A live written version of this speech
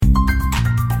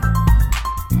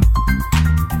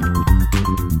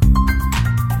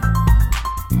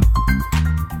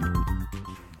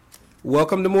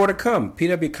Welcome to More to Come,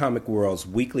 PW Comic World's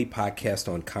weekly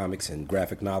podcast on comics and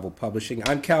graphic novel publishing.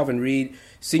 I'm Calvin Reed,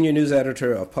 Senior News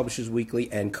Editor of Publishers Weekly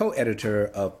and co-editor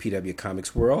of PW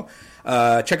Comics World.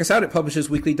 Check us out at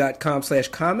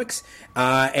publishersweekly.com/comics,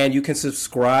 and you can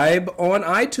subscribe on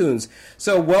iTunes.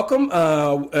 So welcome.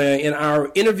 In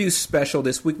our interview special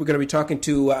this week, we're going to be talking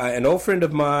to an old friend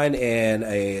of mine and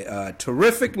a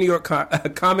terrific New York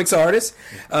comics artist.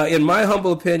 In my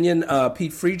humble opinion,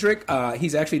 Pete Friedrich.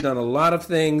 He's actually done a lot of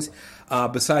things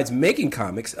besides making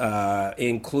comics,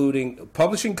 including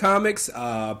publishing comics,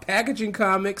 packaging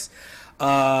comics,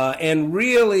 and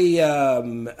really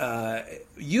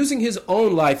using his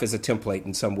own life as a template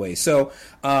in some ways. So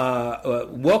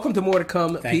welcome to More to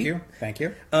Come, Pete. Thank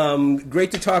you. Great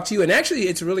to talk to you. And actually,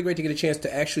 it's really great to get a chance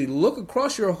to actually look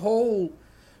across your whole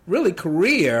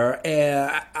career.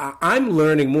 I'm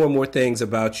learning more and more things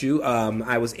about you.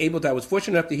 I was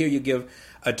fortunate enough to hear you give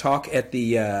a talk at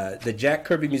the Jack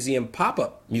Kirby Museum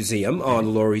pop-up museum on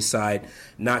the Lower East Side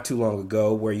not too long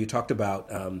ago, where you talked about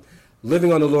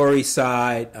living on the Lower East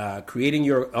Side, creating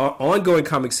your ongoing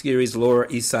comic series, Lower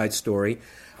East Side Story.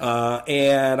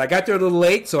 And I got there a little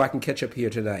late, so I can catch up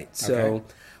here tonight. So. Okay.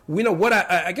 You know what?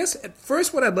 I guess at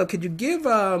first, what I'd love, could you give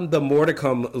the More to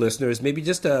Come listeners maybe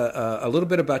just a little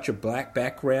bit about your Black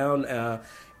background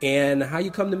and how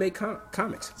you come to make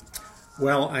comics?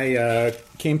 Well, I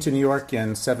came to New York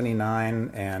in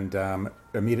 '79 and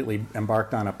immediately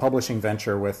embarked on a publishing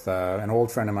venture with an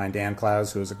old friend of mine, Dan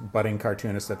Clowes, who was a budding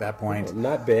cartoonist at that point. Oh,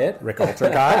 not bad. Rick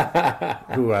Altergott,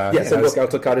 who yes, Rick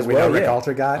Altergott as well. Rick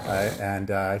Altergott,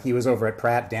 and he was over at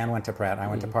Pratt. Dan went to Pratt. I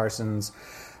went to Parsons.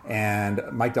 And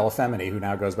Mike Delafemini, who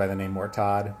now goes by the name Mort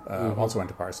Todd, also went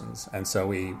to Parsons. And so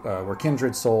we were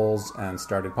kindred souls and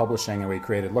started publishing, and we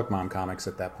created Look Mom Comics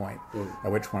at that point,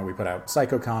 at which point we put out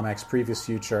Psycho Comics, Previous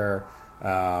Future,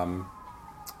 a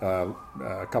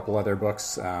couple other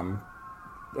books, and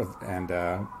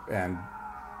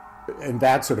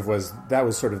that sort of was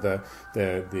the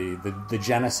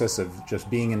genesis of just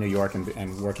being in New York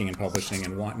and working in publishing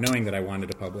and knowing that I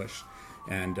wanted to publish.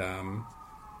 And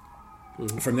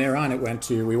from there on, we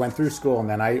went through school, and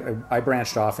then I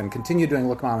branched off and continued doing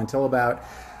Look Mom until about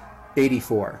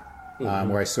 '84,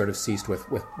 where I sort of ceased with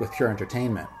pure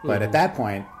entertainment. But at that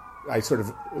point, I sort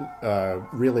of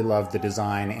really loved the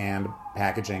design and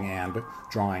packaging and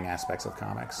drawing aspects of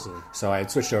comics. So I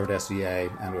had switched over to SVA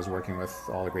and was working with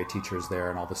all the great teachers there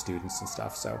and all the students and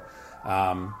stuff. So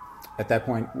at that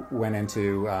point, went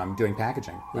into doing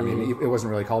packaging. I mean, it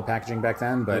wasn't really called packaging back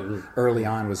then, but early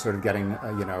on was sort of getting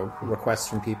requests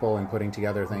from people and putting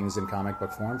together things in comic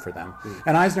book form for them.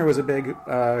 And Eisner was a big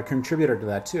contributor to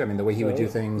that too. I mean, the way he would do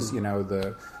things,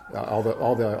 all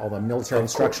the military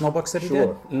instructional books that he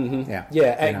did.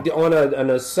 Yeah. On an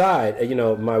aside,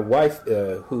 my wife,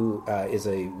 who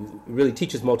really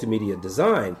teaches multimedia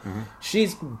design,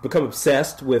 she's become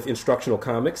obsessed with instructional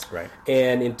comics, right?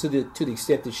 And to the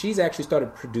extent that she's actually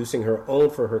started producing her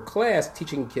own for her class,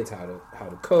 teaching kids how to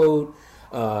code.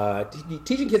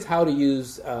 Teaching kids how to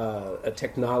use a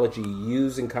technology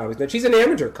using comics. Now, she's an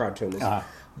amateur cartoonist,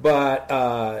 but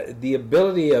the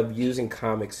ability of using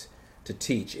comics to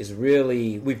teach is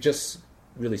we've just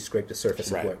really scraped the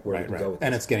surface of where we can go with this.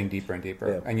 And it's getting deeper and deeper.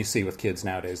 Yeah. And you see with kids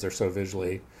nowadays, they're so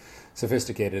visually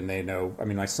sophisticated, and they know. I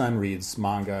mean, my son reads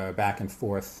manga back and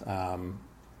forth.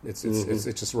 It's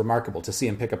just remarkable to see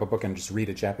him pick up a book and just read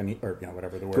a Japanese, or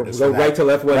whatever the word is. Go right to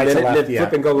left one minute, and then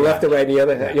flip and go left to right in the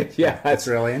other hand. Yeah, that's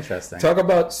really interesting. Talk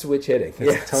about switch hitting.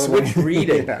 Switch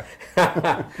reading.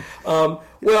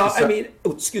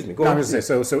 Excuse me. Go on.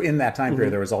 So in that time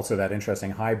period, there was also that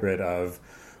interesting hybrid of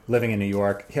living in New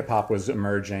York. Hip hop was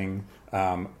emerging.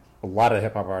 A lot of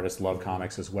hip hop artists love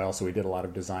comics as well, so we did a lot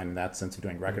of design in that sense of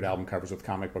doing record album covers with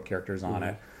comic book characters on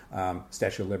it.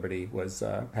 Statue of Liberty was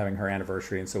having her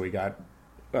anniversary, and so we got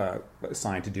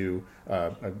assigned to do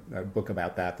a book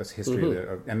about that, this history,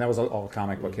 and that was all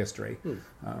comic book history.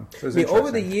 So over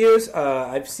the years,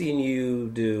 I've seen you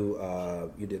do.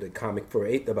 You did a comic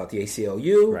about the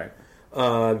ACLU, right?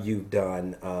 You've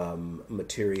done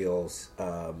materials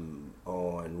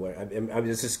on where I'm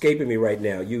just escaping me right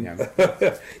now.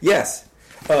 Yes.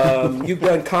 You've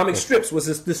done comic strips.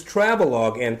 Was this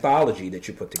travelogue anthology that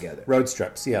you put together? Road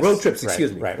Strips, yes. Road Trips,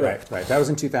 excuse me. Right. That was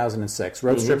in 2006.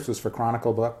 Road Strips was for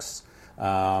Chronicle Books.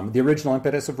 The original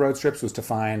impetus of Road Strips was to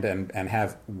find and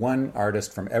have one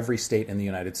artist from every state in the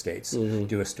United States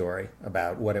do a story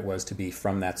about what it was to be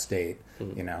from that state. I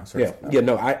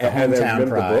hometown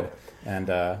pride. And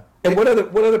what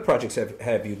other projects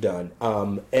have you done?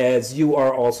 As you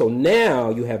are also now,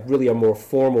 you have really a more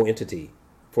formal entity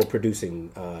for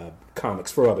producing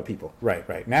comics for other people.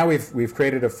 Right. Now we've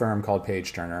created a firm called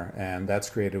Page Turner, and that's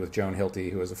created with Joan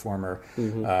Hilty, who is a former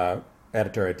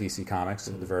editor at DC Comics,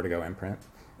 the Vertigo imprint.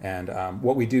 And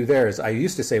what we do there is, I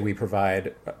used to say we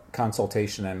provide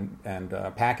consultation and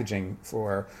packaging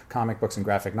for comic books and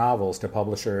graphic novels to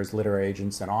publishers, literary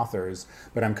agents, and authors.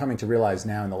 But I'm coming to realize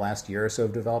now in the last year or so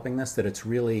of developing this that it's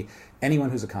really anyone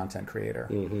who's a content creator,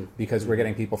 because we're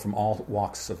getting people from all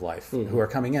walks of life who are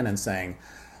coming in and saying,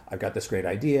 I've got this great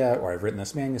idea, or I've written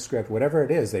this manuscript, whatever it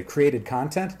is. They've created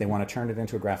content. They want to turn it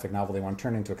into a graphic novel. They want to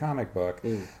turn it into a comic book.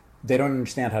 They don't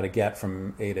understand how to get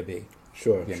from A to B.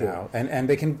 Sure. And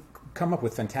they can come up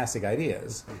with fantastic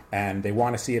ideas, and they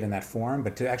want to see it in that form,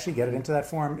 but to actually get it into that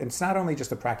form, it's not only just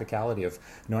the practicality of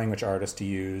knowing which artist to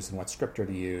use and what scripter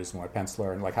to use and what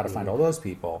penciler and like how to find all those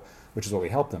people, which is what we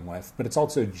help them with, but it's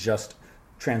also just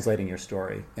translating your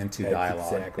story into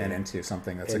dialogue and into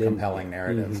something that's a compelling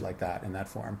narrative like that in that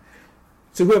form.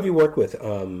 So who have you worked with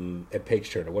at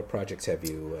Page Turner? What projects have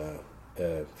you,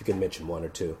 if you can mention one or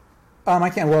two?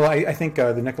 I can. Well, I think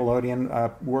the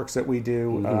Nickelodeon works that we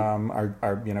do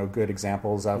are good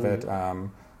examples of it.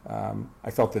 I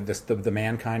felt that the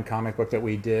Mankind comic book that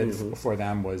we did for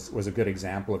them was a good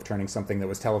example of turning something that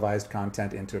was televised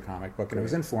content into a comic book, and it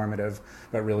was informative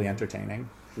but really entertaining.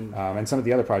 And some of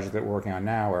the other projects that we're working on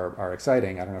now are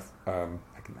exciting. I don't know if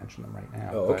I can mention them right now.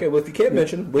 Oh, okay. Well, if you can't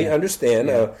mention, we understand.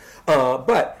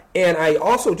 And I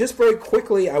also, just very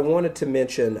quickly, I wanted to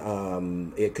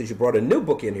mention, because you brought a new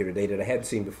book in here today that I hadn't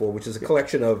seen before, which is a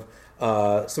collection of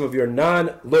some of your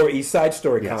non-Lower East Side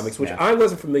Story comics, which I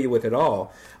wasn't familiar with at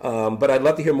all. But I'd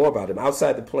love to hear more about them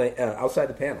outside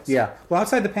the panels. Yeah. Well,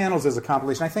 Outside the Panels is a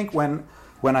compilation. I think when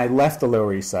I left the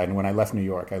Lower East Side and when I left New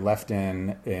York, I left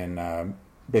in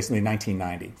basically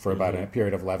 1990 for about a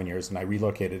period of 11 years, and I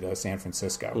relocated to San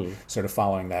Francisco, sort of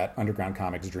following that underground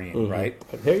comics dream, right?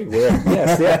 There you were.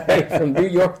 Yes, from New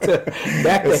York to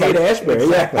back to Haight-Ashbury.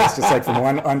 Exactly. It's just like from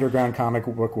one underground comic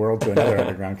book world to another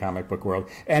underground comic book world,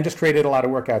 and just created a lot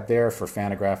of work out there for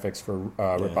Fantagraphics, for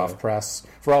Ripoff Press,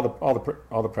 for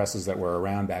all the presses that were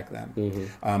around back then.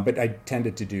 But I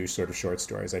tended to do sort of short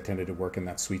stories. I tended to work in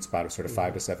that sweet spot of sort of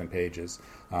 5 to 7 pages,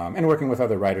 and working with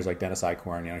other wwriters like Dennis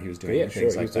Eichhorn. He was doing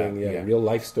things like that. Real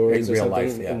life stories, real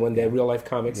life, and one day real life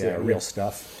comics, real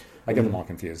stuff. I get them all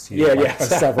confused.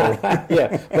 Several.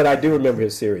 But I do remember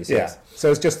his series. Yes.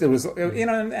 So it was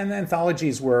and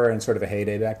anthologies were in sort of a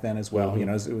heyday back then as well.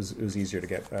 It was easier to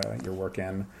get your work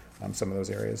in some of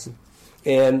those areas.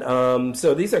 And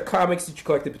so these are comics that you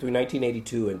collected between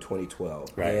 1982 and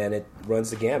 2012, right. And it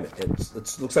runs the gamut.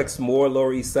 It looks like some more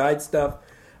Lower East Side stuff.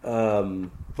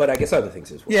 But I guess other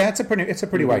things as well. Yeah, it's a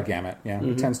pretty wide gamut. Yeah,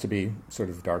 it tends to be sort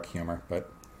of dark humor,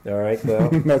 but all right. Well,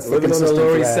 that's living on the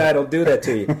Lower East Side will do that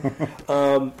to you.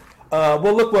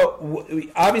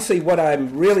 Obviously, what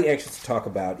I'm really anxious to talk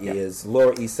about is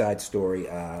Lower East Side Story,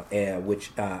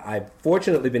 which I've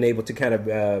fortunately been able to kind of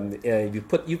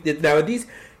now are these.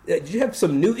 Did you have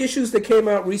some new issues that came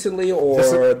out recently,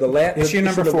 or the last issue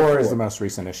number 4 is the most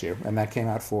recent issue, and that came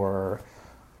out for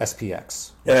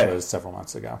SPX, which was several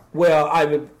months ago.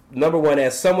 Well, number one,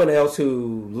 as someone else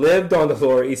who lived on the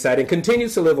Lower East Side and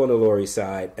continues to live on the Lower East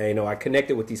Side, I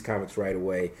connected with these comics right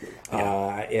away.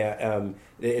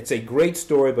 It's a great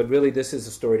story, but really this is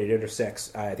a story that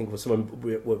intersects, I think, with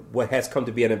what has come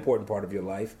to be an important part of your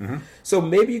life. So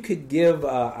maybe you could give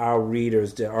our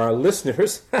readers, our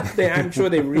listeners, I'm sure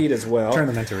they read as well. Turn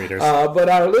them into readers. But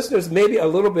our listeners maybe a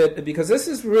little bit, because this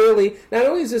is really, not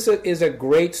only is this a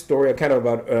great story kind of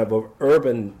about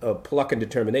urban pluck and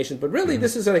determination, but really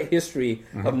this is a history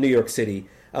of New York City.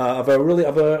 Of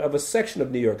a section of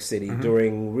New York City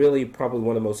during really probably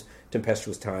one of the most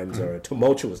tempestuous times or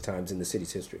tumultuous times in the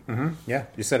city's history. Yeah,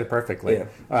 you said it perfectly.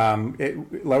 Yeah.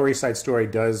 Lower East Side Story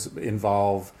does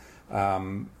involve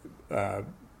an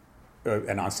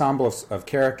ensemble of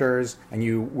characters, and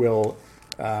you will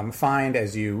find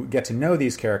as you get to know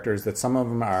these characters that some of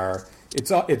them are. It's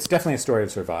definitely a story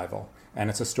of survival, and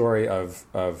it's a story of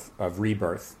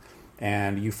rebirth.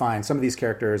 And you find some of these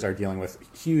characters are dealing with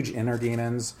huge inner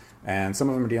demons, and some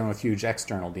of them are dealing with huge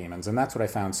external demons. And that's what I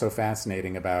found so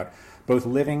fascinating about both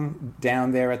living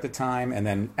down there at the time and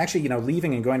then actually,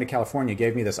 leaving and going to California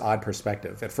gave me this odd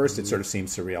perspective. At first, it sort of seemed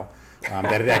surreal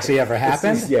that it actually ever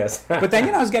happened. Yes. But then,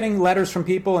 I was getting letters from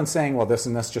people and saying, well, this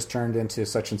and this just turned into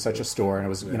such and such a store, and it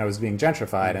was, it was being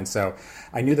gentrified. And so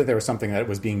I knew that there was something that it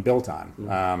was being built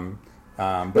on.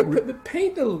 But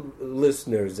paint the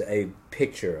listeners a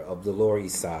picture of the Lower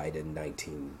East Side in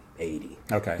 1980.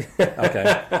 Okay.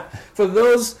 For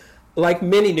those, like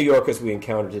many New Yorkers we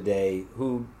encounter today,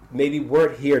 who maybe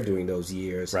weren't here during those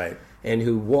years, Right. and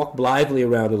who walked blithely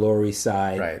around the Lower East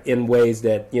Side Right. in ways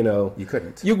that you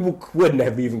couldn't. you wouldn't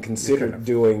have even considered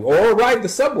doing, or ride the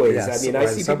subways. Yes, I mean, I ride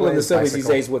see the people in the subways, subways these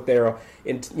bicycle. days with their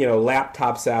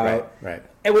laptops out. Right.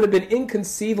 It would have been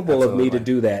inconceivable of me to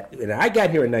Absolutely. do that. And I got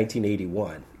here in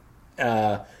 1981.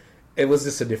 It was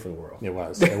just a different world. It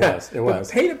was. But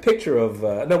paint a picture of.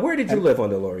 Now, where did you live on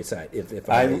the Lower East Side? If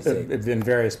I may I've say. in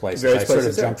various places. Various I sort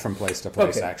places, of jumped from place to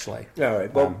place, actually. All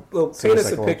right. Well, so paint it's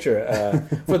us a like picture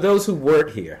for those who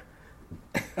weren't here.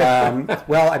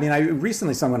 Well, I mean,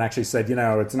 recently someone actually said,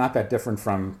 it's not that different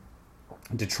from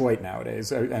Detroit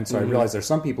nowadays, and so I realized there's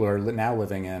some people who are now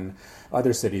living in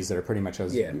other cities that are pretty much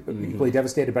as equally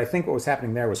devastated. But I think what was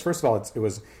happening there was, first of all,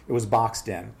 it was boxed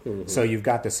in. So you've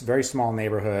got this very small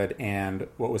neighborhood, and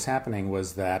what was happening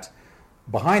was that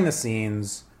behind the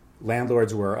scenes,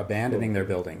 landlords were abandoning their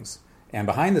buildings, and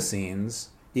behind the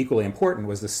scenes, equally important,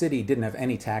 was the city didn't have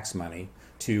any tax money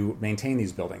to maintain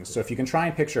these buildings. So if you can try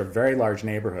and picture a very large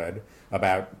neighborhood,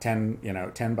 about 10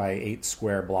 by 8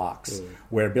 square blocks,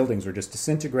 where buildings were just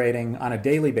disintegrating on a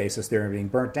daily basis, they were being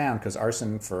burnt down because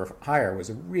arson for hire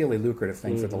was a really lucrative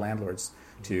thing for the landlords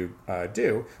to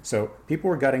do. So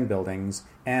people were gutting buildings,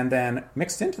 and then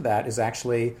mixed into that is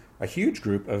actually a huge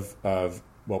group of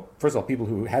well, first of all, people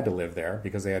who had to live there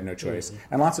because they had no choice,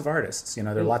 and lots of artists. There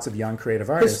are lots of young creative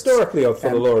artists. Historically,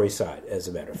 from the Lower East Side, as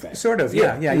a matter of fact. Sort of,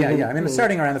 yeah. I mean,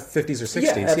 starting around the 50s or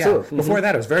 60s. Yeah, absolutely. Before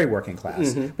that, it was very working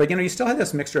class. But, you still had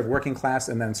this mixture of working class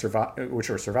and then which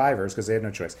were survivors because they had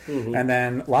no choice. And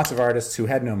then lots of artists who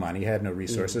had no money, had no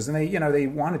resources, and they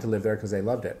wanted to live there because they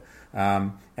loved it.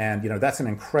 And that's an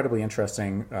incredibly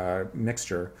interesting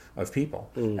mixture of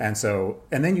people. And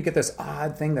then you get this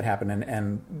odd thing that happened.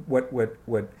 And what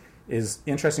is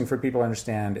interesting for people to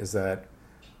understand is that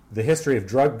the history of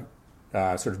drug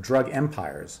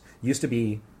empires used to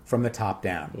be from the top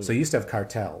down. So you used to have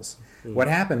cartels. What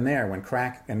happened there when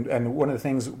crack, and one of the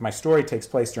things, my story takes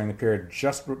place during the period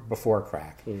just before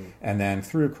crack and then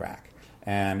through crack.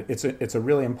 And it's a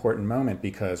really important moment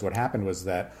because what happened was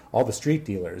that all the street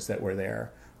dealers that were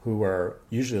there, who were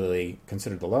usually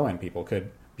considered the low-end people,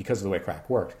 could, because of the way crack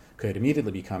worked, could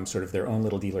immediately become sort of their own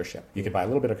little dealership. You could buy a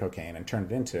little bit of cocaine and turn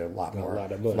it into a lot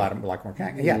more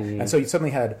crack. Yeah, and so you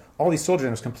suddenly had all these soldiers, and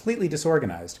it was completely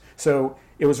disorganized. So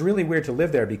it was really weird to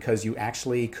live there because you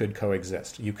actually could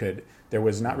coexist. There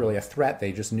was not really a threat.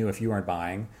 They just knew if you weren't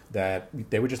buying that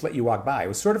they would just let you walk by. It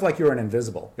was sort of like you were an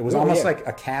invisible. It was almost like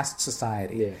a caste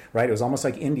society, right? It was almost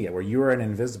like India, where you were an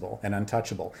invisible and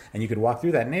untouchable, and you could walk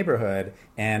through that neighborhood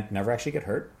and never actually get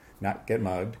hurt, not get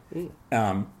mugged.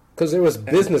 Because there was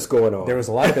business going on. There was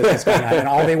a lot of business going on, and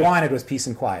all they wanted was peace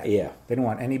and quiet. Yeah. They didn't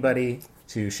want anybody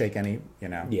to shake any, they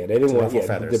didn't want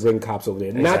feathers. to bring cops over there.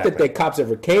 Exactly. Not that the cops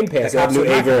ever came past Avenue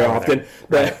A very often,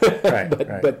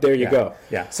 but there you go.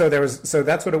 Yeah. So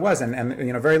that's what it was,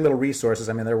 and very little resources.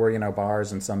 I mean, there were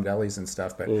bars and some delis and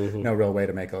stuff, but no real way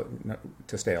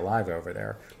to stay alive over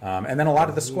there. And then a lot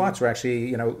of the squats were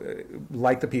actually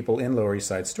like the people in Lower East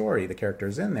Side Story, the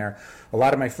characters in there. A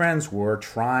lot of my friends were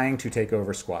trying to take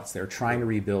over squats. They were trying to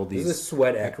rebuild these. This is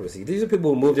sweat accuracy. These are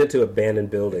people who moved into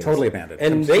abandoned buildings, totally abandoned,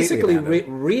 and basically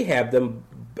rehab them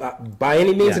by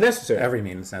any means necessary. Every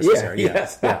means necessary.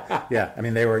 Yeah. I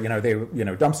mean, they were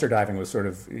dumpster diving was sort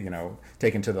of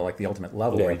taken to the ultimate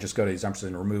level where you just go to these dumpsters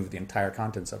and remove the entire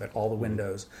contents of it, all the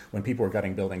windows. When people were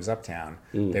gutting buildings uptown,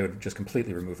 they would just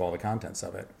completely remove all the contents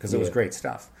of it because it was great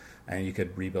stuff. And you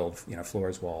could rebuild,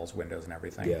 floors, walls, windows, and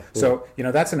everything. Yeah. So,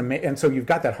 that's and so you've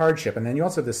got that hardship, and then you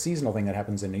also have this seasonal thing that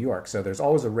happens in New York. So there's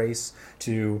always a race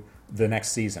to the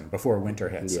next season before winter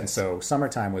hits. Yes. And so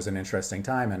summertime was an interesting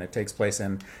time, and it takes place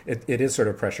it is sort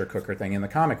of a pressure cooker thing in the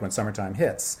comic. When summertime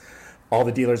hits, all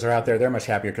the dealers are out there. They're much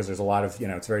happier because there's a lot of,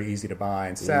 it's very easy to buy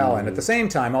and sell. And at the same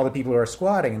time, all the people who are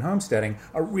squatting and homesteading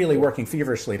are really working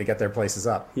feverishly to get their places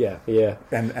up. Yeah.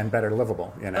 And better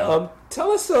livable,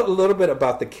 Tell us a little bit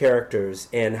about the characters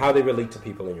and how they relate to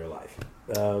people in your life.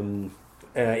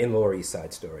 In Lower East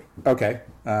Side Story. Okay.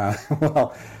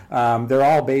 They're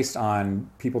all based on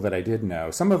people that I did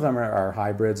know. Some of them are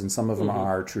hybrids, and some of them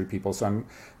are true people. So I'm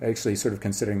actually sort of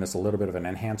considering this a little bit of an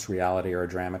enhanced reality or a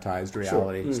dramatized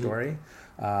reality story.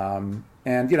 And,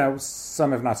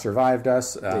 some have not survived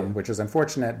us, which is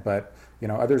unfortunate, but,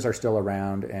 others are still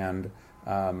around, and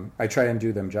I try and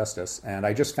do them justice. And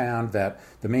I just found that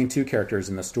the main two characters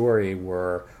in the story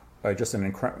were just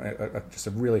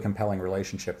a really compelling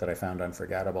relationship that I found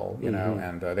unforgettable,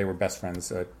 and they were best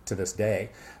friends to this day.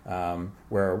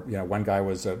 Where one guy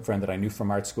was a friend that I knew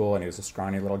from art school, and he was a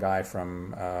scrawny little guy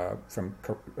from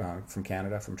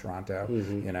Canada, from Toronto,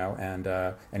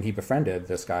 and he befriended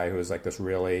this guy who was like this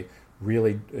really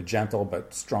really gentle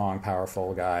but strong,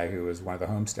 powerful guy who was one of the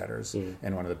homesteaders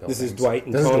in one of the buildings. This is Dwight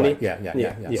and This is Tony? Dwight. Yeah.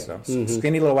 Yeah. So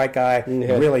skinny little white guy,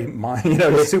 really,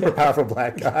 super powerful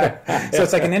black guy. So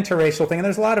it's like an interracial thing, and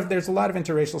there's a lot of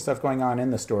interracial stuff going on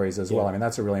in the stories as well. I mean,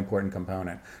 that's a really important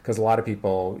component because a lot of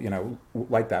people,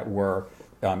 like that were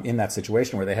in that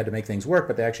situation where they had to make things work,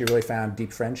 but they actually really found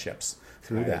deep friendships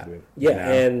through that.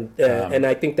 Yeah, and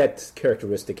I think that's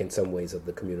characteristic in some ways of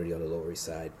the community on the Lower East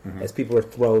Side, as people are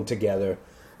thrown together,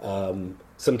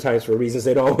 sometimes for reasons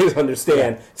they don't always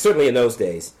understand, certainly in those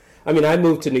days. I mean, I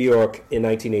moved to New York in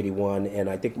 1981, and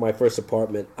I think my first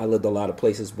apartment, I lived a lot of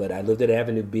places, but I lived at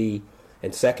Avenue B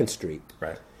and 2nd Street.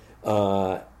 Right.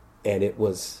 And it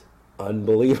was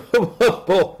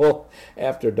unbelievable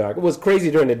after dark. It was crazy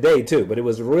during the day too, but it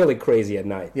was really crazy at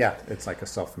night. Yeah, it's like a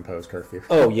self-imposed curfew.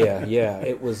 Oh yeah,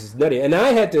 it was nutty. And I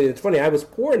had to. It's funny. I was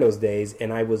poor in those days,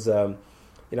 and I was, I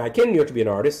came to New York to be an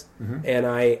artist, and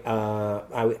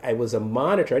I was a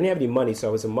monitor. I didn't have any money, so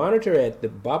I was a monitor at the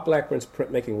Bob Blackburn's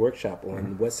printmaking workshop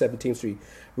on West 17th Street.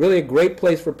 Really a great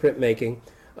place for printmaking.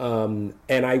 And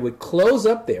I would close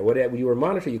up there. When you were a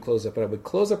monitor, you close up, but I would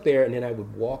close up there, and then I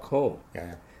would walk home.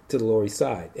 Yeah. To the Lower East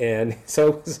Side, and so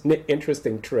it was an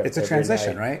interesting trip. It's a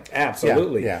transition, right?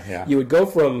 Absolutely. Yeah. You would go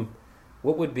from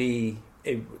what would be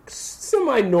a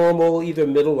semi-normal, either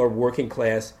middle or working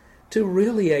class, to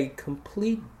really a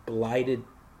complete blighted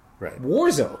war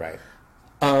zone. Right.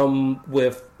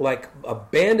 With like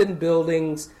abandoned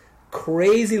buildings,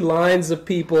 crazy lines of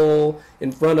people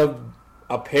in front of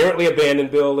apparently abandoned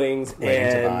buildings waiting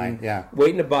to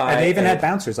buy. And they even had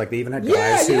bouncers, like they even had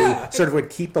guys who sort of would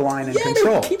keep the line in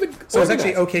control. So it was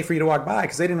actually okay for you to walk by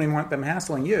because they didn't even want them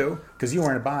hassling you because you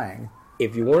weren't buying.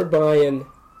 If you weren't buying,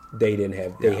 they didn't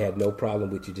have. They had no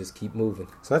problem with you. Just keep moving.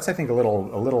 So that's, I think, a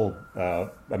little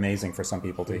amazing for some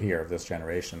people to hear of this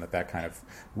generation that kind of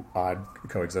odd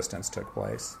coexistence took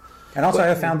place. And also,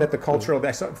 I found that the cultural,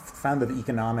 I found that the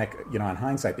economic, in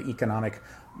hindsight, the economic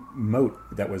moat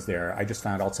that was there, I just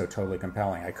found also totally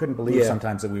compelling. I couldn't believe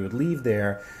sometimes that we would leave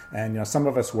there, and some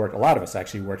of us worked, a lot of us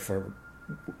actually worked for,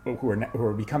 who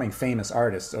were becoming famous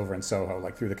artists over in Soho,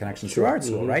 like through the connections to art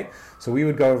school, right? So we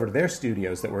would go over to their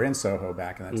studios that were in Soho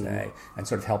back in the day and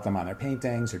sort of help them on their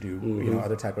paintings or do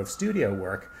other type of studio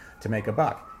work to make a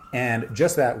buck. And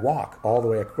just that walk all the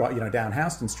way, down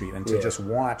Houston Street, and to just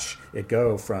watch it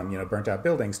go from, burnt out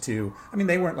buildings to, I mean,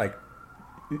 they weren't like,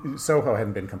 Soho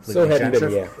hadn't been completely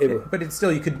gentrified, but it's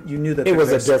still, you knew that it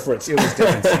was a different scene.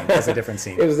 It was a different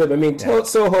scene.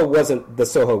 Soho wasn't the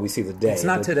Soho we see today. It's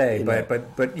not today,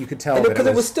 but you could tell because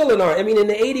it was still an art. I mean, in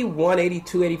the 81,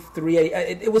 82, 83,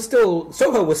 it was still,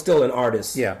 Soho was still an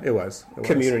artist. Yeah, it was.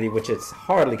 Community, which it's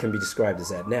hardly can be described as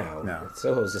that now. No.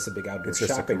 Soho's just a big outdoor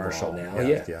shopping mall now.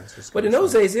 But in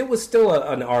those days, it was still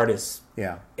an artist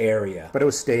area. But it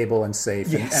was stable and safe,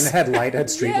 and it had light, it had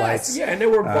street lights. Yeah, and there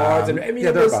were bars.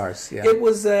 There were bars. Yeah. It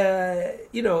was,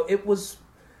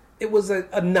 it was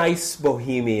a nice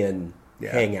bohemian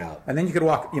hangout. And then you could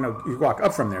walk, you walk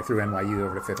up from there through NYU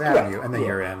over to Fifth Avenue, and then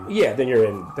you're in. Yeah, then you're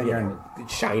in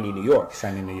shiny New York.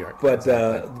 Shiny New York. But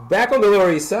back on the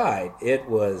Lower East Side, it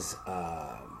was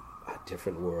a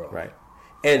different world. Right.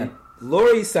 And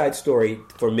Lower East Side Story,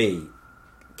 for me,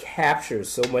 captures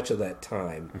so much of that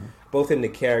time, both in the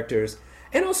characters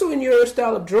and also in your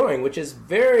style of drawing, which is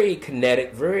very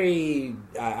kinetic, very,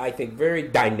 I think, very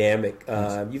dynamic.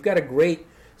 You've got a great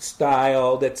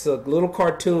style that's a little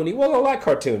cartoony, well, a lot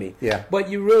cartoony, but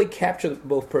you really capture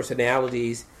both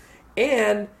personalities.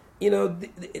 And,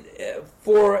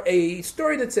 for a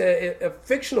story that's a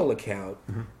fictional account,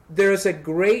 there's a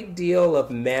great deal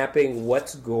of mapping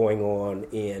what's going on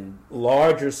in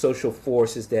larger social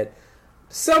forces that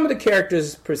some of the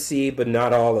characters perceive, but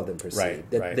not all of them perceive.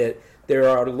 That there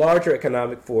are larger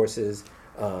economic forces,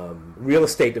 real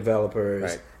estate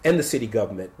developers, and the city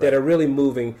government that are really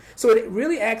moving. So it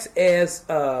really acts as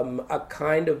a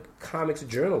kind of comics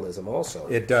journalism also.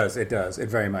 It does. It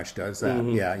very much does that.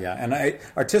 Yeah. And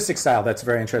artistic style, that's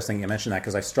very interesting you mentioned that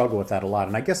because I struggle with that a lot.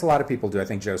 And I guess a lot of people do. I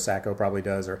think Joe Sacco probably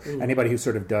does, or anybody who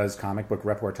sort of does comic book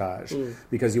reportage,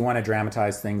 because you want to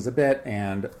dramatize things a bit,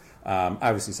 and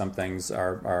obviously some things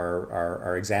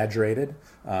are exaggerated,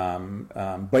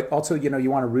 but also you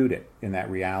want to root it in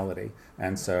that reality,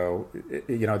 and so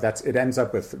it ends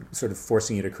up with sort of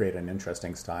forcing you to create an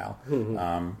interesting style,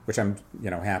 which I'm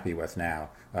happy with now.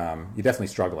 You definitely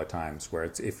struggle at times where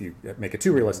if you make it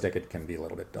too realistic, it can be a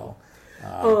little bit dull.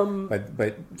 No,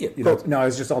 I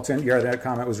was just your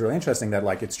comment was really interesting that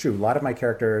it's true. A lot of my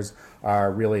characters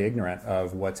are really ignorant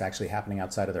of what's actually happening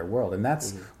outside of their world, and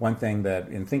that's one thing that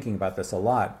in thinking about this a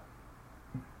lot,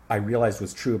 I realized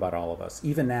was true about all of us.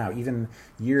 Even now, even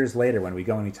years later, when we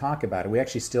go and we talk about it, we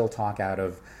actually still talk out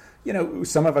of,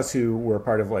 some of us who were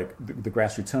part of like the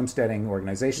grassroots homesteading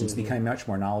organizations became much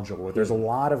more knowledgeable. But there's a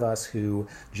lot of us who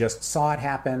just saw it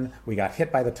happen. We got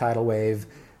hit by the tidal wave.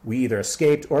 We either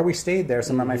escaped or we stayed there.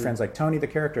 Some of my friends, like Tony, the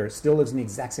character, still lives in the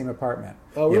exact same apartment.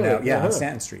 Oh, really? Yeah, on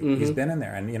Stanton Street. He's been in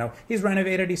there, and he's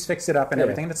renovated, he's fixed it up, and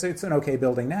everything. And it's an okay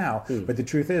building now. But the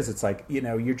truth is, it's like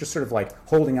you're just sort of like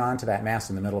holding on to that mast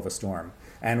in the middle of a storm.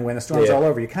 And when the storm's all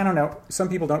over, you kind of know. Some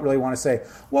people don't really want to say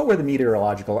what were the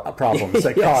meteorological problems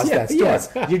that caused that storm. Yes.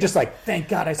 You're just like, thank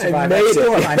God I survived that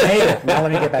storm. I made it. Now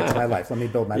let me get back to my life. Let me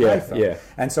build my life up. Yeah.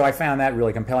 And so I found that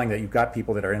really compelling. That you've got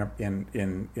people that are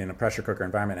in a pressure cooker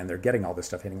environment, and they're getting all this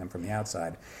stuff hitting them from the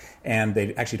outside, and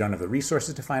they actually don't have the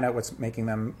resources to find out what's making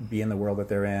them be in the world that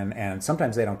they're in, and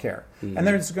sometimes they don't care. And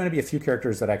there's going to be a few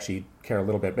characters that actually care a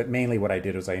little bit, but mainly what I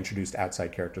did was I introduced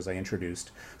outside characters. I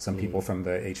introduced some people from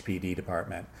the HPD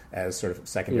department as sort of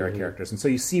secondary characters, and so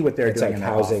you see what they're doing like in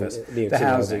housing, their office. the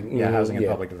housing, housing and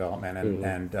public development,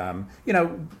 and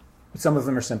some of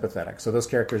them are sympathetic. So those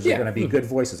characters are going to be good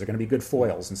voices. They're going to be good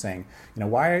foils and saying,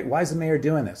 why is the mayor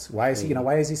doing this? Why is he,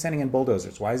 why is he sending in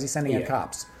bulldozers? Why is he sending in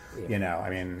cops?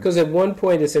 Because at one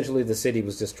point, essentially, the city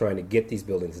was just trying to get these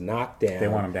buildings knocked down. They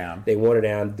want them down. They want it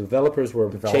down. Developers were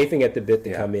chafing at the bit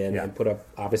to come in and put up,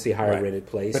 obviously, higher rented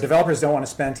place. But developers don't want to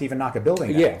spend to even knock a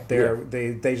building down.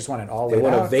 They just want it all laid out. They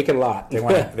want a vacant lot.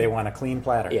 They want a clean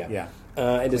platter.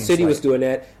 And the city was doing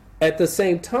that. At the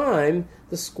same time,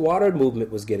 the squatter movement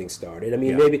was getting started.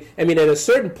 At a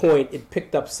certain point, it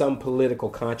picked up some political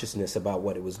consciousness about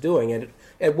what it was doing. And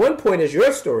at one point, as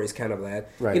your story is kind of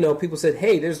that, people said,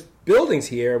 "Hey, there's buildings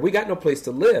here. We got no place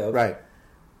to live. Right?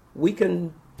 We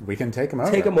can take them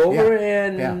over.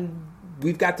 And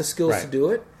we've got the skills to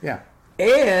do it. Yeah."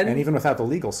 And even without the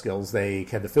legal skills, they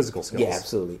had the physical skills. Yeah,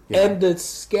 absolutely. Yeah. And the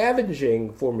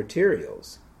scavenging for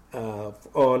materials.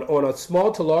 On a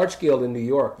small to large scale in New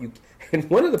York, and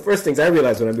one of the first things I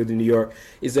realized when I moved to New York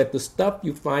is that the stuff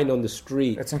you find on the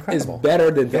street is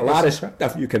better than a lot of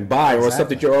stuff you can buy or stuff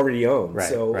that you already own.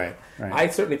 Right. I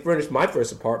certainly furnished my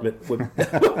first apartment with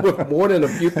more than a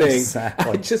few things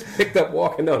I just picked up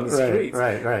walking down the streets.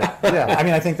 Right. Yeah,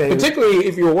 I think they... Particularly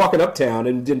if you were walking uptown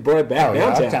and didn't bring it back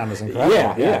downtown. Uptown was incredible.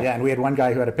 Yeah. And we had one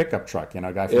guy who had a pickup truck, a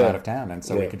guy from out of town, and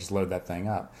so we could just load that thing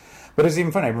up. But it's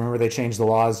even funny. I remember they changed the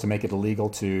laws to make it illegal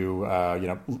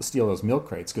to, steal those milk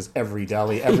crates because every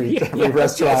deli, every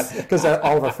restaurant, because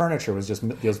all of our furniture was just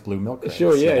those blue milk crates.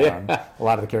 Sure, yeah. A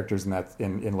lot of the characters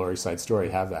in Laurie's side story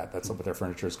have that. That's what their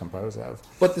furniture is composed of.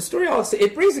 But the story also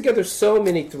it brings together so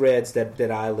many threads that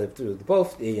I lived through.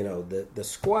 Both the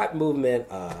squat movement,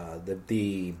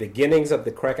 the beginnings of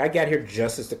the crack. I got here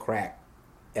just as the crack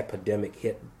epidemic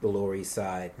hit the Lower East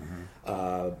Side.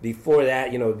 Before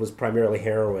that, it was primarily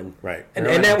heroin, right? And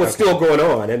that was still going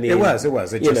on. It was.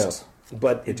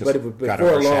 But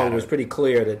before long, it was pretty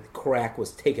clear that crack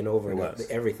was taking over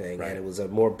everything, and it was a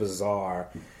more bizarre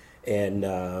and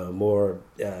more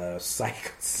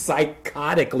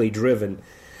psychotically driven.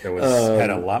 It had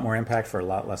a lot more impact for a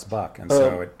lot less buck, and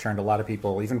so it turned a lot of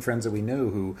people, even friends that we knew,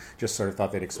 who just sort of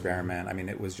thought they'd experiment.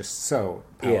 It was just so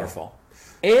powerful.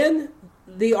 And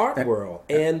the art world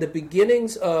and the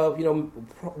beginnings of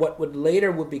what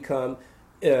would become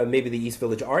maybe the East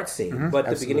Village art scene, but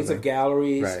the beginnings of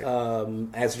galleries.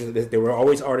 As there were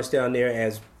always artists down there,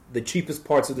 as the cheapest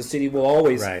parts of the city will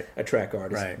always attract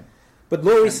artists. Right. But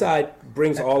Lower East Side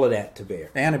brings all of that to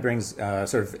bear, and it brings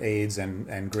sort of AIDS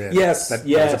and grid. Yes, that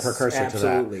was a precursor to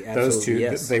that. Those two,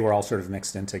 yes. They were all sort of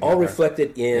mixed in together. All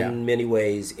reflected in many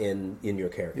ways in your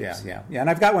characters. Yeah. And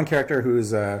I've got one character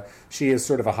who's she is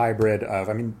sort of a hybrid of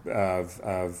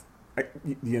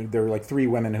there were like three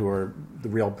women who were the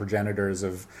real progenitors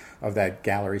of that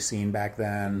gallery scene back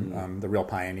then, the real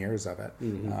pioneers of it.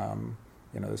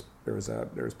 There was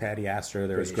Patty Astor,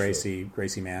 there was Gracie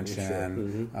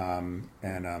Mansion,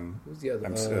 and who's the other?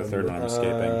 The third one I'm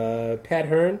escaping. Pat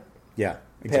Hearn. Yeah,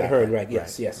 exactly. Pat Hearn. Right.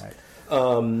 Yes. Right.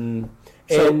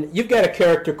 And you've got a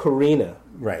character, Karina.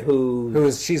 Right.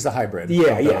 She's the hybrid.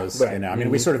 Yeah. Of those, right.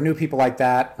 We sort of knew people like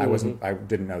that. I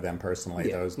didn't know them personally.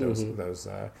 Yeah.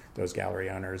 Those gallery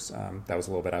owners. That was a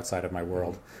little bit outside of my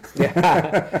world.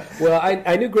 Yeah. Well,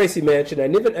 I knew Gracie Mansion. I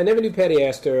never knew Patty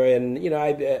Astor, and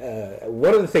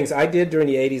one of the things I did during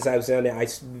the '80s, I was down there.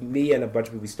 Me and a bunch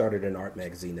of people started an art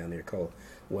magazine down there called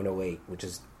 108, which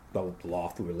is the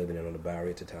loft we were living in on the Bowery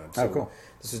at the time. So cool.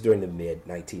 This was during the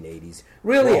mid-1980s.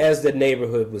 Really, as the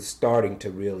neighborhood was starting to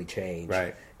really change.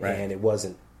 Right. And it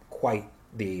wasn't quite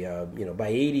the, by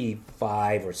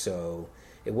 85 or so,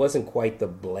 it wasn't quite the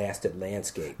blasted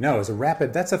landscape. No, it was a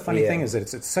rapid. That's a funny Yeah. thing is that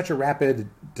it's such a rapid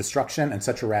destruction and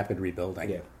such a rapid rebuilding.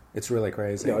 Yeah. It's really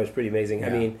crazy. No, it's pretty amazing. I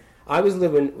Yeah. mean, I was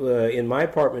living in my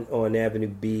apartment on Avenue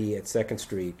B at 2nd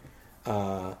Street.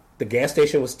 The gas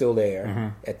station was still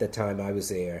there at the time I was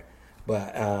there,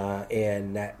 but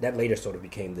and that later sort of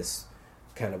became this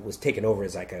kind of was taken over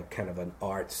as like a kind of an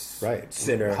arts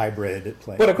center hybrid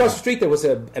place. But across the street there was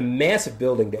a massive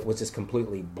building that was just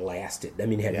completely blasted. I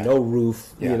mean, it had no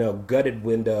roof, gutted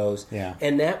windows,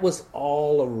 and that was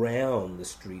all around the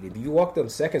street. If you walked on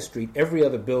 2nd Street, every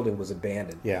other building was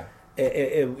abandoned. Yeah.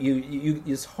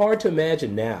 It's hard to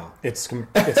imagine now. It's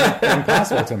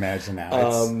impossible to imagine now.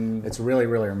 It's really,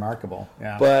 really remarkable.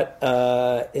 Yeah. But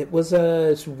it was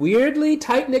a weirdly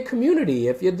tight-knit community.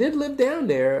 If you did live down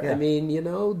there, I mean,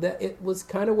 that it was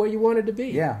kind of where you wanted to be.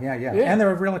 Yeah. And there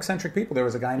were real eccentric people. There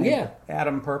was a guy named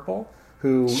Adam Purple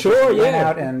who went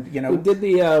out and who did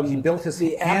the he built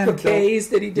the appliques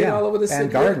that he did all over the city,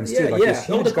 and gardens too, like these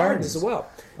huge the gardens as well.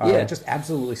 Just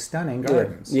absolutely stunning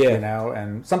gardens.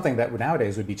 And something that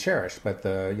nowadays would be cherished, but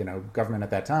the government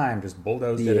at that time just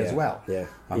bulldozed it as well.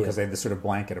 Because they had this sort of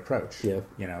blanket approach.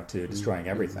 To destroying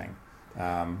everything.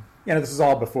 This is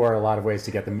all before a lot of ways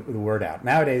to get the word out.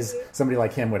 Nowadays, somebody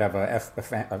like him would have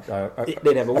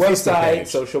they'd have a website, page,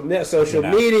 social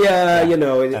media,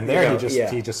 And there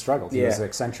he just struggled. He was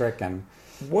eccentric and.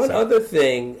 One other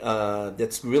thing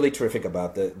that's really terrific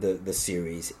about the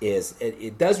series is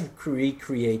it does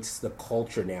recreates the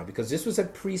culture now, because this was a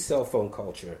pre-cell phone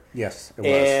culture. Yes, it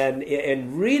was.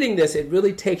 And reading this, it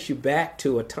really takes you back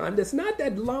to a time that's not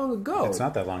that long ago. It's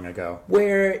not that long ago.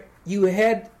 Where you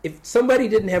had, if somebody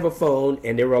didn't have a phone,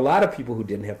 and there were a lot of people who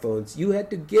didn't have phones, you had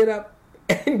to get up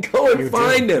and go and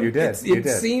find them. You did. It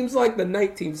seems like the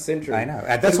 19th century. I know.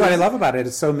 That's what I love about it.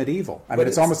 It's so medieval. I mean,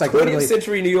 it's almost like 20th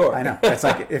century New York. I know. It's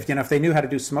like if they knew how to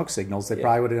do smoke signals, they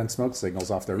probably would have done smoke signals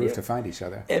off their roof to find each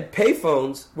other. And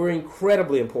payphones were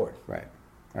incredibly important. Right.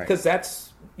 Because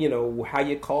that's how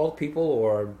you called people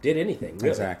or did anything. Really.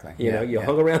 Exactly. You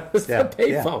hung around with a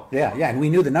payphone. Yeah. And we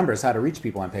knew the numbers how to reach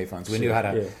people on payphones. We knew how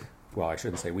to. Well, I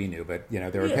shouldn't say we knew, but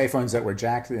there were payphones that were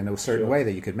jacked in a certain way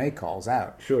that you could make calls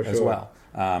out as well.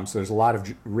 So there's a lot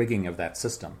of rigging of that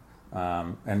system.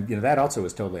 And that also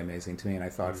was totally amazing to me. And I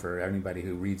thought for anybody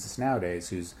who reads this nowadays,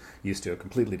 who's used to a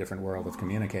completely different world of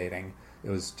communicating, it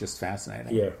was just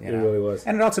fascinating. Yeah, it really was.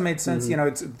 And it also made sense.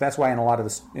 That's why in a lot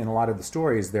of the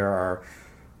stories there's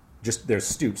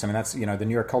stoops. I mean, that's the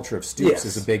New York culture of stoops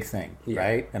is a big thing,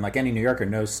 right? And like any New Yorker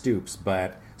knows stoops,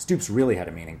 but stoops really had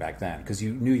a meaning back then because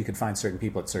you knew you could find certain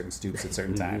people at certain stoops at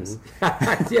certain times.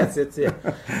 Yes,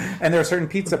 And there were certain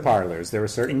pizza parlors, there were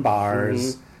certain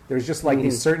bars. There was just like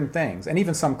these certain things, and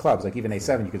even some clubs, like even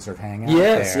A7, you could sort of hang out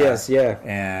there,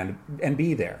 and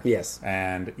be there. Yes,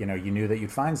 and you knew that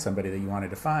you'd find somebody that you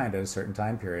wanted to find at a certain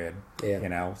time period.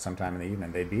 Sometime in the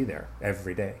evening, they'd be there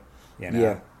every day.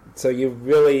 Yeah. So you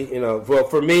really, well,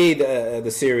 for me,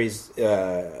 the series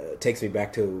takes me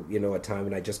back to, a time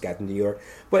when I just got to New York.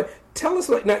 But tell us,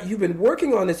 now you've been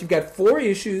working on this. You've got 4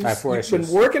 issues. I have 4 issues. You've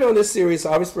been working on this series,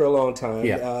 obviously, for a long time.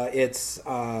 Yeah.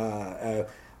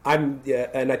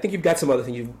 And I think you've got some other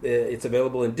things. It's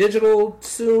available in digital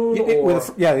soon.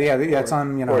 It's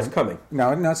on. Or it's coming.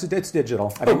 No, it's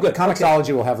digital. I think good.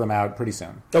 Comixology will have them out pretty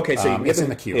soon. Okay, so it's in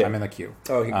the queue. Yeah. I'm in the queue.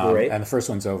 Oh, great! And the first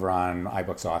one's over on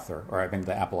iBooks Author, or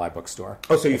the Apple iBook Store.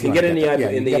 Oh, so you can get it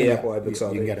in the Apple iBook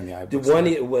Store. You can get it in the iBook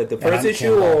Store. The first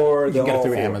issue, or you can get it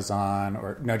through Amazon,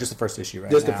 or no, just the first issue.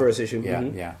 Just the first issue.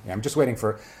 Yeah. I'm just waiting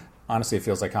for. Honestly, it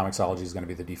feels like Comixology is going to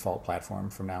be the default platform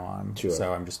from now on. Sure.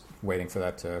 So I'm just waiting for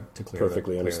that to clear.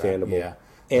 Perfectly understandable. Yeah.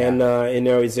 And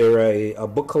is there a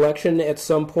book collection at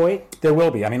some point? There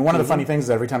will be. I mean, one of the funny things is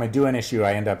every time I do an issue,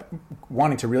 I end up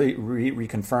wanting to really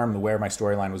reconfirm where my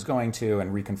storyline was going to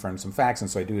and reconfirm some facts, and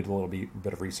so I do a little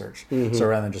bit of research. So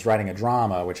rather than just writing a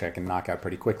drama, which I can knock out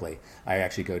pretty quickly, I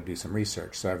actually go do some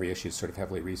research. So every issue is sort of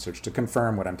heavily researched to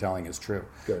confirm what I'm telling is true,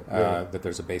 that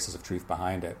there's a basis of truth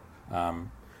behind it.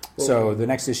 So the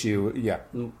next issue,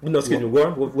 No, excuse me.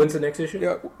 When's the next issue?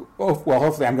 Yeah, well,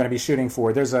 hopefully I'm going to be shooting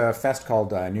for. There's a fest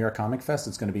called New York Comic Fest.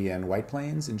 It's going to be in White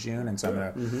Plains in June, and so I'm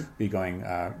going to be going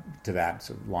to that,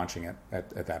 so launching it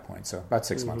at that point. So about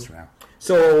 6 months from now.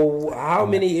 So how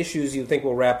many issues do you think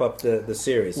will wrap up the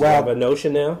series? Do you have a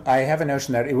notion now? I have a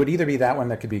notion that it would either be that one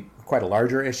that could be quite a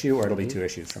larger issue, or it'll be 2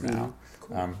 issues from now.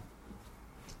 Cool.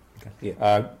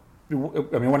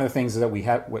 I mean, one of the things that we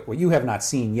have, what you have not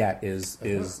seen yet, is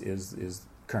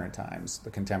current times, the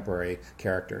contemporary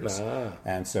characters,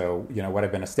 and so what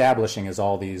I've been establishing is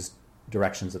all these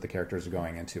directions that the characters are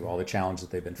going into, all the challenges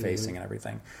that they've been facing, and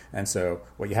everything. And so,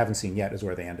 what you haven't seen yet is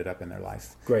where they ended up in their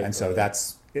life. Great. And so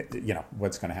that's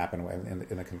what's going to happen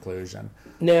in the conclusion.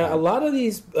 Now, a lot of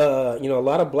these, a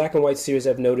lot of black and white series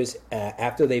I've noticed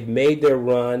after they've made their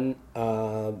run,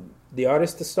 the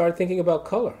artists start thinking about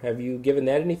color. Have you given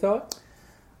that any thought?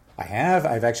 I have.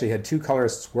 I've actually had 2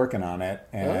 colorists working on it,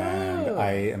 and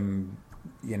I am,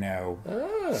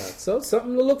 so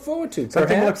something to look forward to.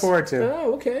 Something to look forward to.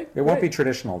 Oh, okay. It won't be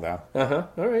traditional, though. All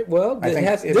right. Well, this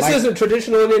might... isn't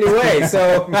traditional in any way.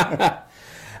 So,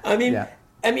 I mean, yeah.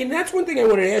 That's one thing I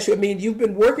wanted to ask you. I mean, you've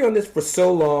been working on this for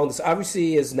so long. This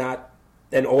obviously is not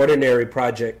an ordinary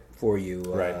project for you.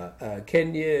 Right.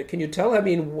 Can you tell? I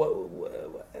mean,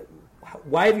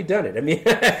 why have you done it? I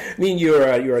mean,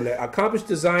 you're an accomplished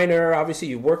designer. Obviously,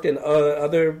 you've worked in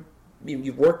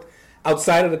you've worked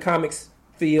outside of the comics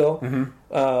field.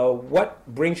 Mm-hmm. What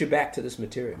brings you back to this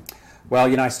material?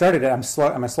 Well, I started it. I'm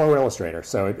a slow illustrator,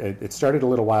 so it started a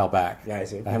little while back. Yeah, I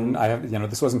see. I have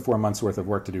this wasn't 4 months worth of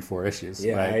work to do 4 issues.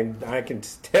 Yeah, right? I can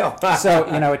tell. So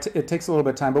it takes a little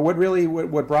bit of time. But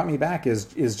what brought me back is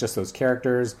just those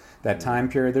characters, that time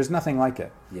period. There's nothing like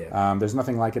it. Yeah. There's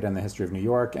nothing like it in the history of New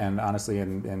York, and honestly,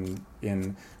 in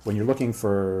when you're looking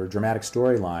for dramatic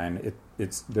storyline,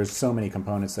 there's so many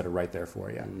components that are right there for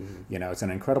you. Mm-hmm. It's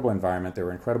an incredible environment. There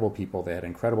were incredible people. They had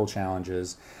incredible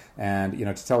challenges. And,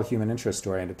 to tell a human interest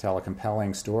story and to tell a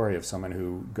compelling story of someone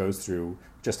who goes through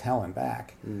just hell and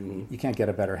back, you can't get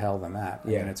a better hell than that. I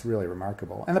mean, it's really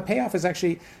remarkable. And the payoff is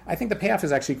actually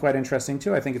quite interesting,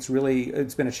 too. I think it's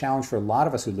been a challenge for a lot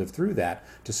of us who lived through that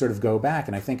to sort of go back.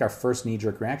 And I think our first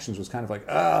knee-jerk reactions was kind of like,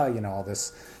 all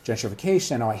this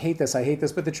gentrification. Oh, I hate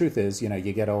this. But the truth is,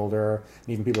 you get older, and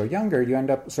even people are younger, you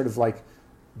end up sort of like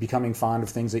becoming fond of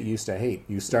things that you used to hate.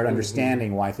 You start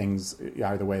understanding why things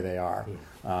are the way they are.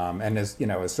 And as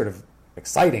sort of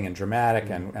exciting and dramatic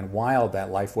and wild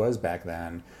that life was back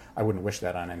then, I wouldn't wish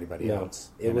that on anybody else.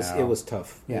 It was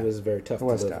tough. Yeah. It was very tough. It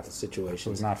was tough. Situation.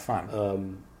 It was not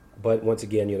fun. But once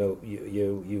again,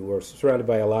 you were surrounded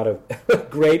by a lot of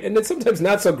great and then sometimes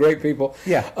not so great people.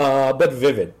 Yeah. But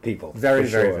vivid people. Very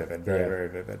vivid. Very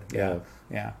vivid.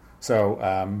 Yeah.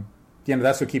 So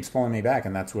that's what keeps pulling me back,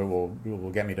 and that's what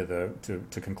will get me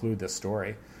to conclude this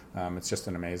story. It's just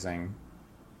an amazing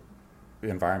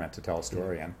environment to tell a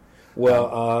story in.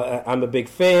 Well, I'm a big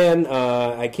fan.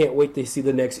 I can't wait to see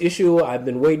the next issue. I've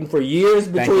been waiting for years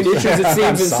between issues, it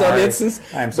seems, in some instances.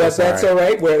 I'm so but sorry. That's all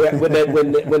right.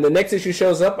 When the next issue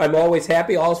shows up, I'm always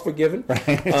happy. All's forgiven.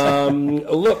 Right.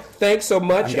 Look, thanks so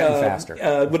much. I'm getting faster.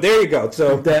 Well, there you go.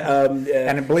 So that,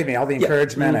 and believe me, all the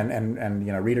encouragement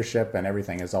and readership and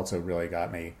everything has also really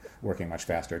got me working much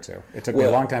faster too. It took me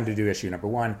a long time to do issue number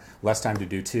 1, less time to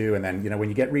do 2, and then when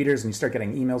you get readers and you start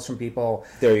getting emails from people,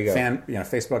 there you go.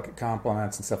 Facebook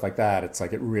compliments and stuff like that. It's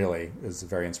like it really is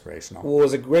very inspirational. Well, it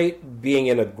was a great being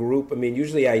in a group. I mean,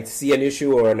 usually I see an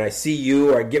issue and I see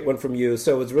you or I get one from you.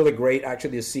 So it was really great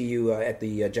actually to see you at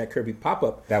the Jack Kirby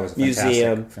Pop-Up That was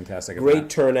Museum. Fantastic Great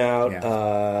event. turnout.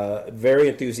 Yeah. Very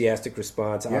enthusiastic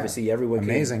response. Yeah. Obviously, everyone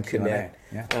Amazing can connect.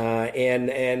 Yeah.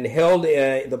 And held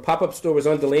the pop-up store was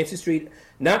on Delancey Street,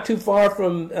 not too far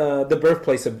from the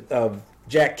birthplace of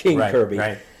Jack King Kirby.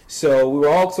 Right. So we were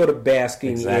all sort of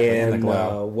basking in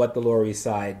what the Lower East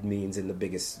Side means in the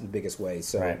biggest way.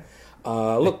 So,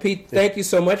 look, Pete, thank you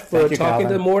so much for talking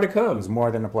to More to Come. It was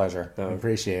more than a pleasure. I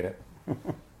appreciate it.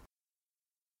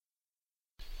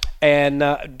 And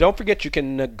don't forget, you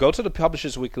can go to the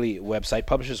Publishers Weekly website,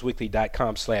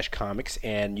 publishersweekly.com/comics,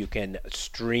 and you can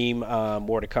stream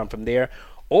More to Come from there.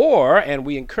 And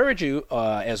we encourage you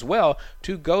as well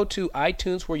to go to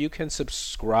iTunes, where you can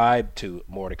subscribe to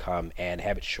More to Come and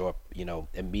have it show up,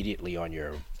 immediately on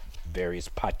your various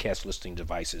podcast listening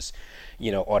devices,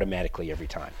 automatically every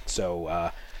time.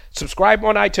 So subscribe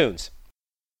on iTunes.